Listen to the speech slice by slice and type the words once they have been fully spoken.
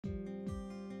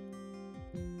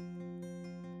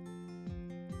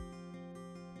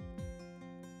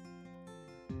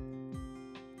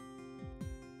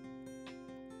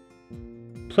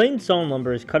Plain sawn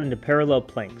lumber is cut into parallel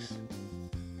planks.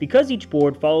 Because each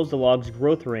board follows the log's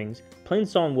growth rings, plain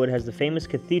sawn wood has the famous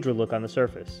cathedral look on the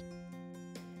surface.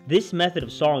 This method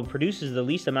of sawing produces the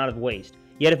least amount of waste,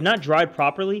 yet if not dried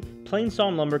properly, plain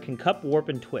sawn lumber can cup, warp,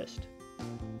 and twist.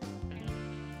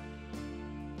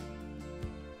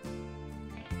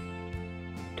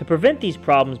 To prevent these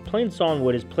problems, plain sawn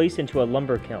wood is placed into a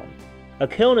lumber kiln. A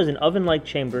kiln is an oven-like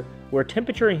chamber where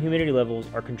temperature and humidity levels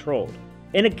are controlled.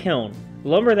 In a kiln,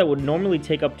 lumber that would normally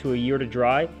take up to a year to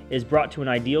dry is brought to an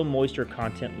ideal moisture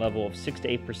content level of 6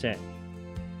 to 8%.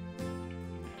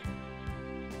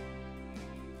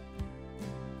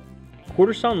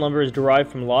 Quarter sawn lumber is derived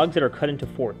from logs that are cut into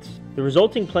fourths. The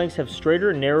resulting planks have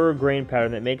straighter, narrower grain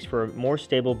pattern that makes for a more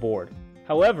stable board.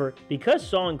 However, because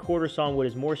sawing quarter sawn wood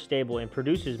is more stable and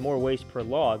produces more waste per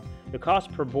log, the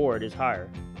cost per board is higher.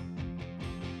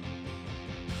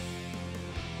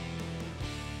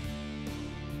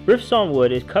 Rift sawn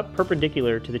wood is cut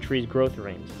perpendicular to the tree's growth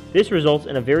rings. This results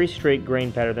in a very straight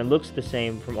grain pattern that looks the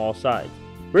same from all sides.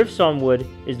 Rift sawn wood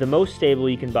is the most stable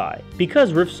you can buy.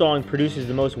 Because rift sawing produces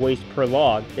the most waste per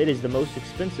log, it is the most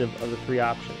expensive of the three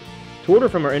options. To order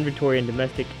from our inventory in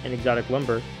domestic and exotic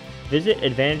lumber, visit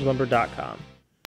AdvantageLumber.com.